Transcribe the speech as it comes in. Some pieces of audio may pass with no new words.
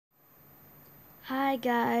Hi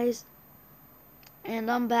guys, and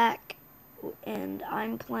I'm back, and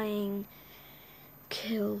I'm playing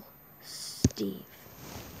Kill Steve.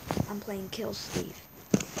 I'm playing Kill Steve.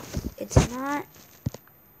 It's not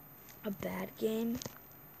a bad game,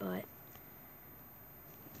 and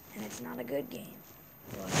it's not a good game,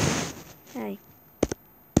 but hey.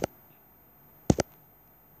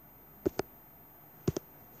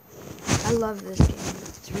 I love this game.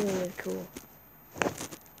 It's really cool.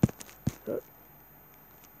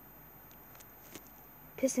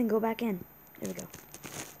 Piston, go back in. There we go.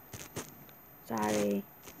 Sorry.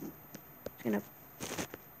 I'm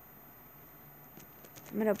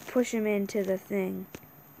gonna push him into the thing.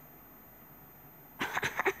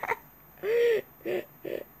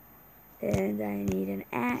 And I need an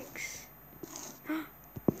axe.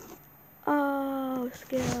 Oh,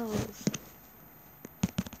 skills.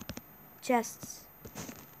 Chests.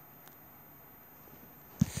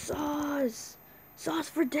 Saws. Saws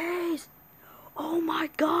for days. Oh my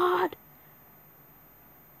god.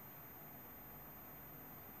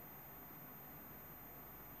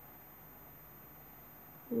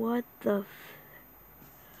 What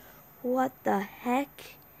the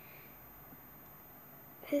heck?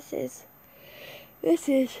 This is,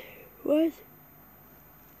 what?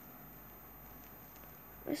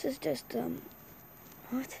 This is just,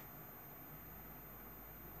 what?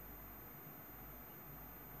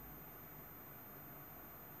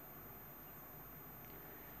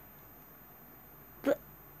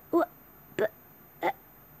 What?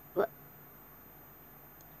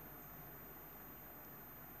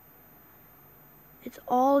 It's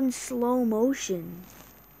all in slow motion.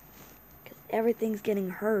 Because everything's getting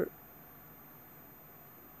hurt.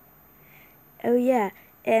 Oh yeah,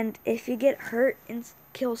 and if you get hurt and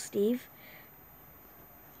kill Steve,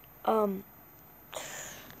 it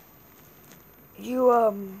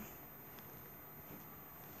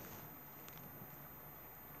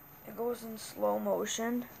goes in slow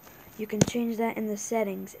motion. You can change that in the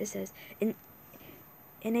settings. It says,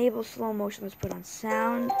 enable slow motion. Let's put on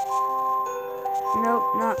sound. Nope,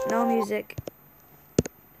 no music.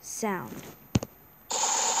 Sound.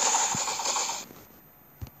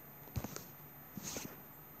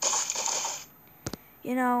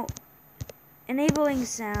 You know, enabling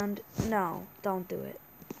sound, no, don't do it.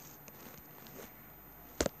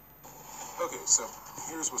 Okay, so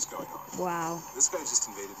here's what's going on. Wow. This guy just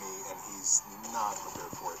invaded me, and he's not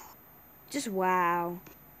prepared for it. Just wow.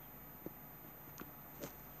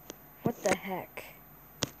 What the heck?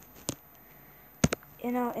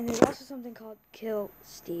 You know, and there's also something called Kill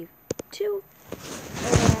Steve 2,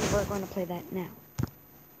 and we're going to play that now.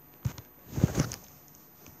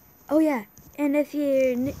 Oh yeah, and if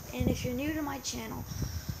you're new to my channel,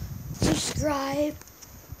 subscribe,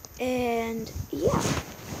 and yeah.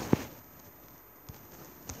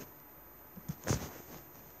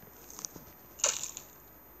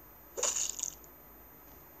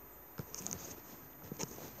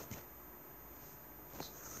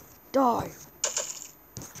 Die.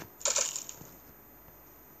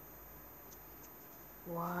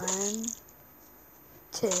 1,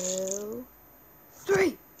 2,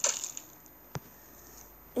 3.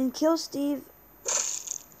 In Kill Steve,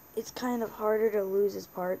 it's kind of harder to lose his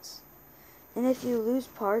parts. And if you lose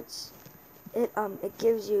parts, it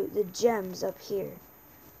gives you the gems up here.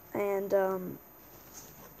 And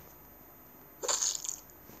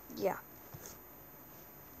yeah.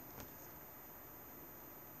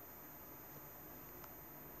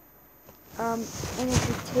 And if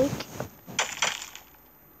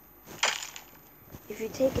you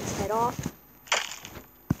take its head off,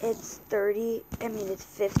 it's 50.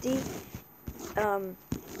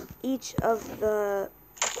 Each of the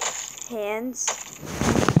hands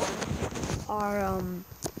are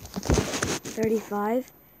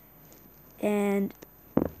 35, and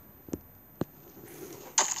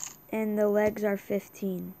the legs are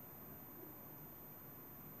 15.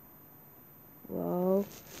 Whoa.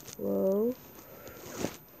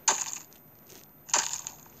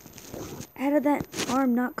 How did that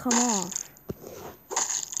arm not come off?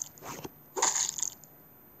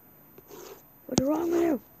 What's wrong with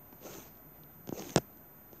you?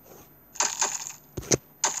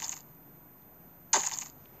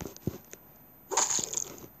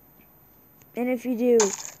 And if you do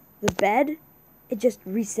the bed, it just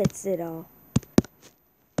resets it all.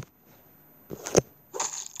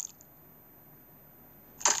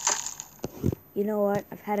 You know what?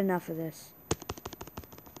 I've had enough of this.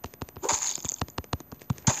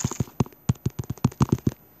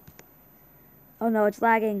 Oh no, it's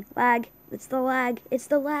lagging. Lag. It's the lag. It's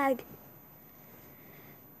the lag.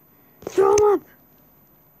 Throw him up!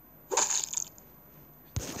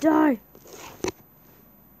 Die!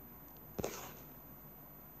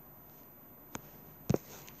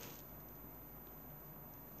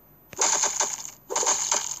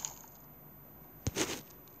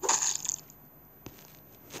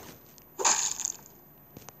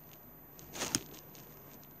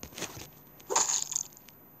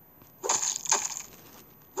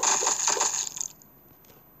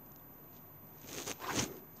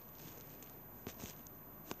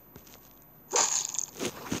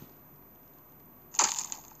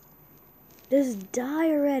 Just die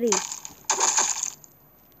already.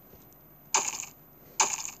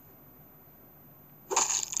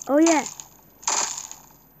 Oh yeah.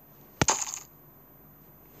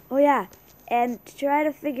 Oh yeah. And try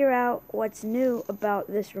to figure out what's new about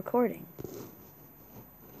this recording.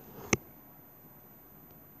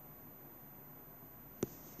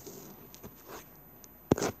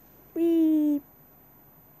 Beep.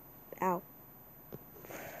 Ow.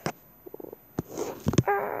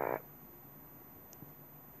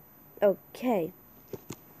 Okay.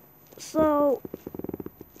 So,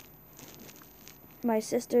 my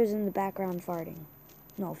sister's in the background farting.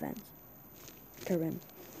 No offense. Corinne.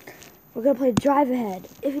 We're going to play Drive Ahead.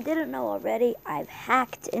 If you didn't know already, I've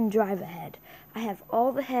hacked in Drive Ahead. I have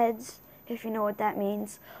all the heads, if you know what that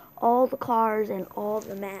means, all the cars, and all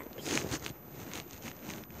the maps.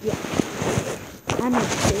 Yeah. I'm a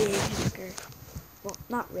big hacker. Well,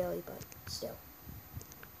 not really, but still.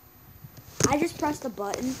 I just pressed a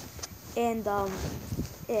button, and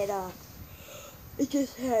it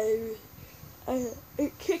just had,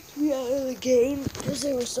 it kicked me out of the game because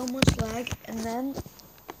there was so much lag, and then,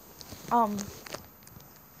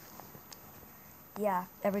 yeah,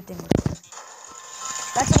 everything was good.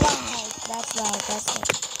 That's loud. That's loud. That's loud.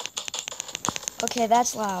 Okay,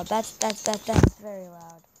 that's loud. That's very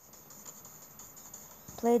loud.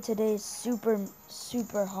 Play today's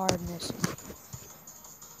super hard mission.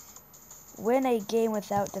 Win a game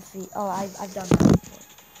without defeat. Oh, I've done that before.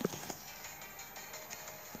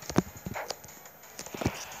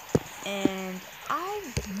 And I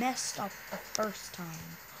messed up the first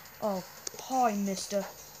time. Oh, hi, mister.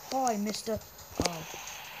 Hi, mister. Oh.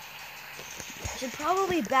 I should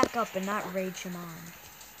probably back up and not rage him on.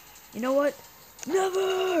 You know what?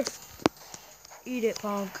 Never! Eat it,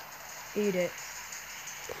 punk. Eat it.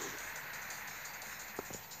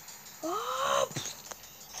 Oh!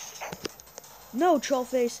 No,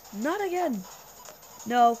 Trollface. Not again.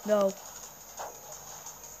 No, no.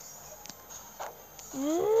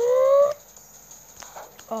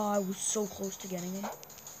 Oh, I was so close to getting him.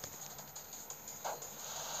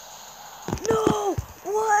 No!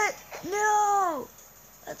 What? No!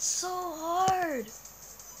 That's so hard.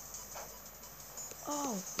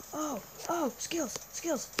 Oh, skills.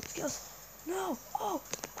 No, oh,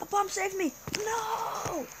 a bomb saved me.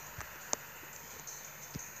 No!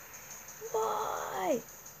 Why?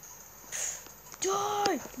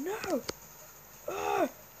 Die! No!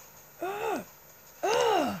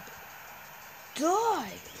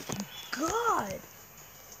 Die! God!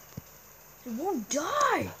 It won't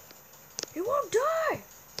die! It won't die!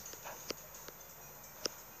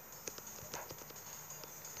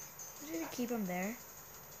 Did it keep him there?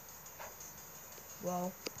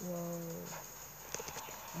 Whoa. Oh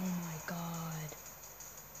my god.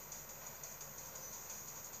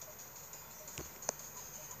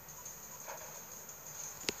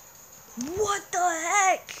 What the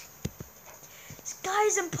heck? This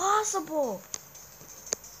guy's impossible.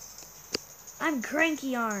 I'm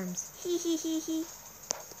Cranky Arms. Hee hee hee hee.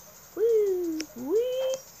 Woo!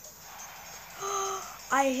 Wee!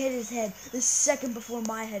 I hit his head the second before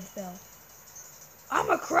my head fell. I'm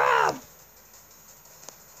a crab!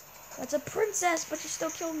 That's a princess, but you still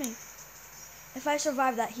killed me. If I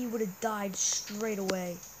survived that, he would have died straight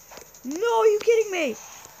away. No, are you kidding me?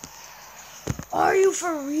 Are you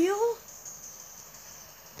for real?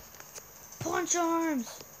 Punch Arms!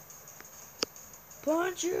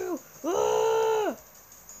 Punch you! Ah!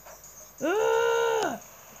 Ah!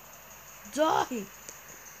 Die!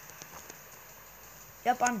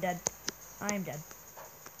 Yep, I'm dead. I am dead.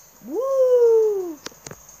 Woo!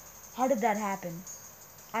 How did that happen?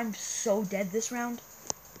 I'm so dead this round.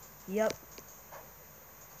 Yep.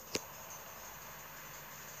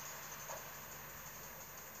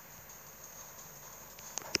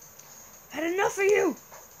 Had enough of you!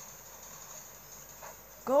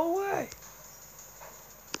 Go away!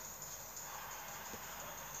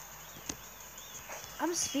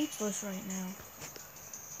 I'm speechless right now.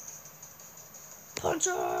 Punch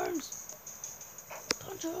Arms!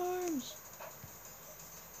 Punch Arms!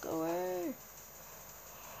 Go away!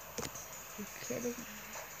 You kidding me?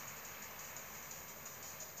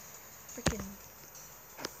 freaking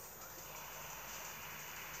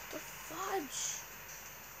the fudge.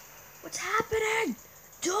 What's happening?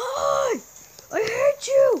 Die! I hate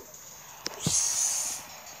you!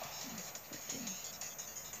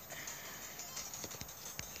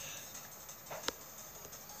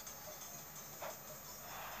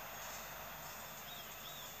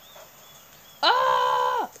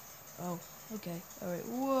 Ah! Oh, okay. Alright.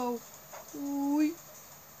 Whoa. Wee.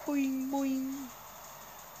 Boing, boing.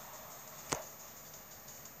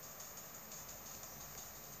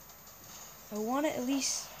 I want to at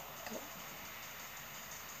least go.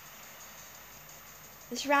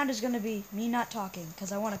 This round is going to be me not talking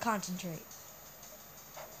because I want to concentrate.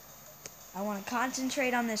 I want to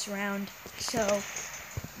concentrate on this round, so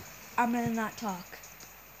I'm going to not talk.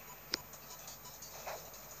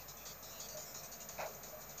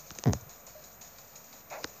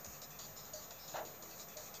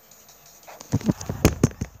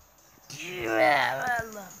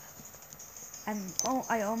 And oh,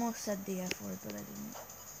 I almost said the F word, but I didn't.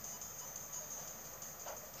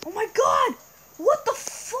 Oh my god! What the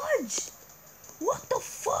fudge? What the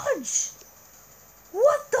fudge?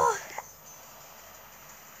 What the heck?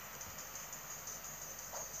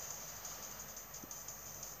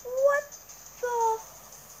 What the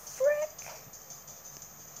frick?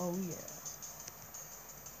 Oh yeah.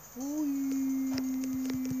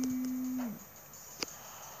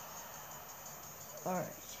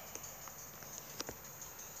 Alright.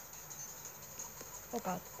 Oh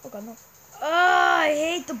god. Oh god, no. Oh, I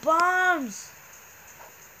hate the bombs!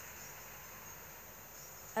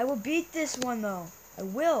 I will beat this one though. I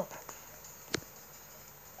will.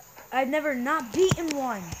 I've never not beaten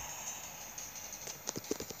one.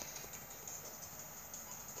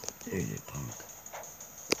 Dang it, punk.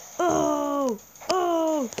 Oh!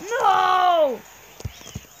 Oh! No!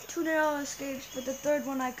 2 narrow escapes, but the third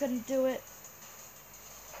one I couldn't do it.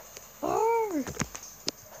 Oh!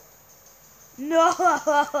 No!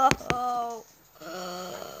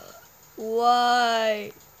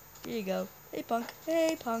 Why? Here you go. Hey punk.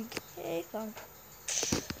 Hey punk. Hey punk.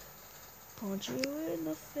 Punch you in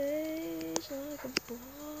the face like a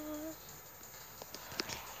boss.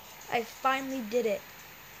 I finally did it.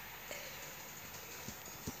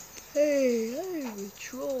 Hey, I'm a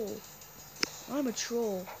troll. I'm a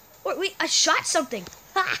troll. Wait, I shot something.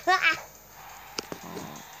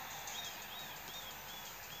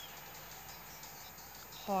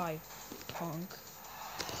 Hi, punk.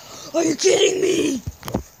 Are you kidding me?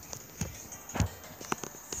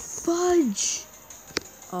 Fudge.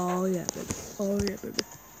 Oh yeah, baby. Oh yeah, baby.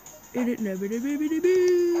 In it, never,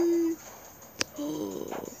 baby. Oh.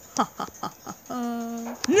 Ha ha ha ha.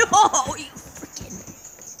 No, you freaking.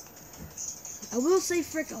 I will say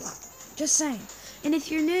frick a lot. Just saying. And if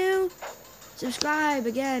you're new, subscribe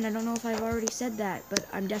again. I don't know if I've already said that, but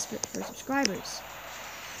I'm desperate for subscribers.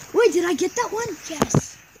 Wait, did I get that one? Yes.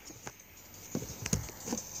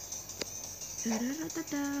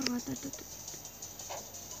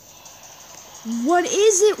 What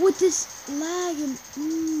is it with this lag and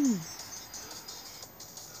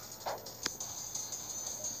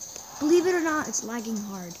Believe it or not, it's lagging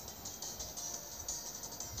hard.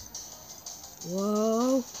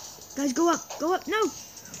 Whoa. Guys, go up. Go up. No.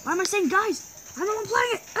 Why am I saying guys? I'm the one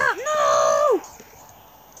playing it. No!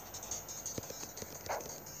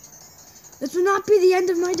 This will not be the end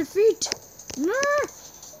of my defeat. No.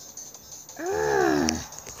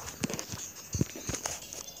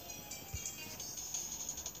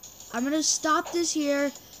 I'm going to stop this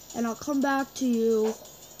here, and I'll come back to you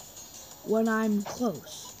when I'm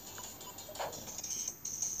close.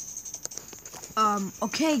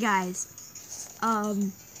 Okay, guys.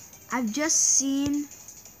 I'm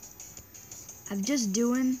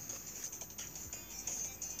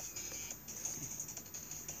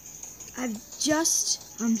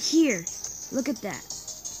I'm here. Look at that.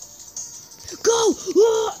 Go!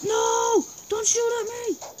 Oh, no! Don't shoot at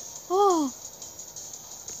me! Oh.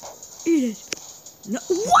 Eat it. No.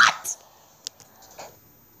 What?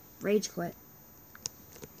 Rage quit.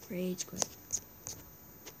 Rage quit.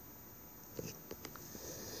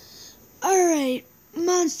 Alright,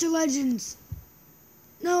 Monster Legends.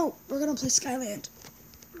 No, we're gonna play Skyland.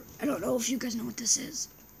 I don't know if you guys know what this is.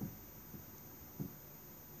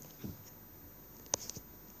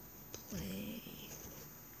 Play.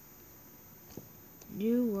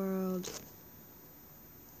 New World.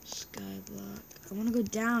 Skyblock. I wanna go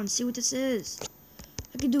down, see what this is.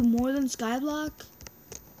 I can do more than Skyblock.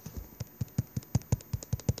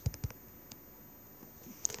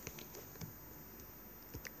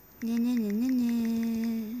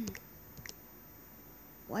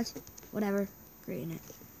 What? Whatever. Creating it.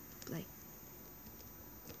 Play.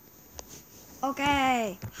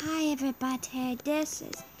 Okay. Hi everybody. This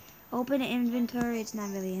is open inventory. It's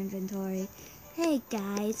not really inventory. Hey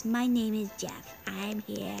guys, my name is Jeff. I'm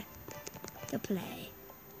here to play.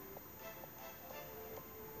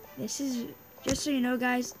 This is, just so you know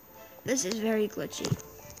guys, this is very glitchy.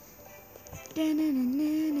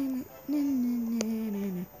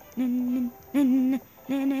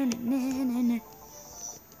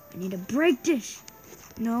 I need to break this.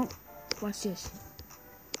 No, watch this.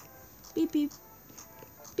 Beep beep.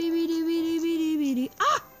 Beep beep beep beep beep beep beep.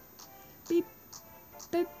 Ah! Beep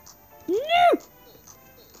beep. No!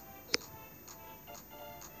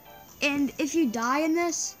 And if you die in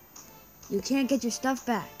this, you can't get your stuff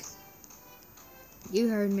back. You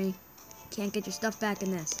heard me. Can't get your stuff back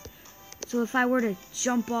in this. So if I were to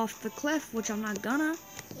jump off the cliff, which I'm not gonna,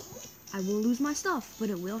 I will lose my stuff, but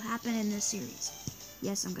it will happen in this series.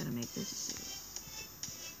 Yes, I'm gonna make this a series.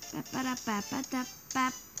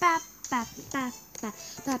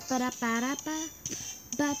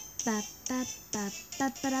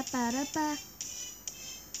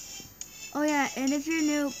 Oh yeah, and if you're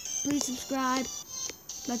new, please subscribe.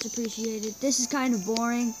 Much appreciated. This is kind of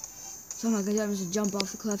boring, so I'm not gonna just jump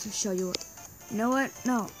off the cliff and show you what. You know what?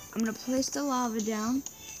 No, I'm gonna place the lava down.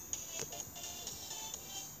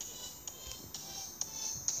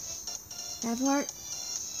 That part.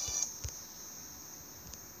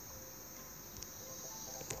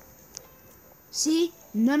 See?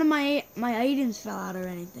 None of my items fell out or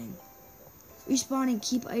anything. Respawning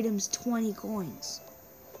keep items 20 coins.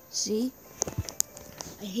 See?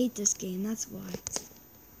 I hate this game, that's why.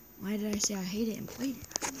 Why did I say I hate it and played it?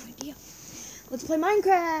 I have no idea. Let's play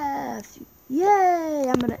Minecraft! Yay!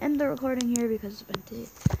 I'm gonna end the recording here because it's been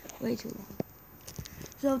way too long.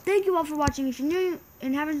 So thank you all for watching. If you're new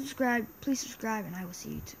and haven't subscribed, please subscribe, and I will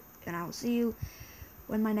see you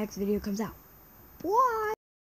when my next video comes out. Bye!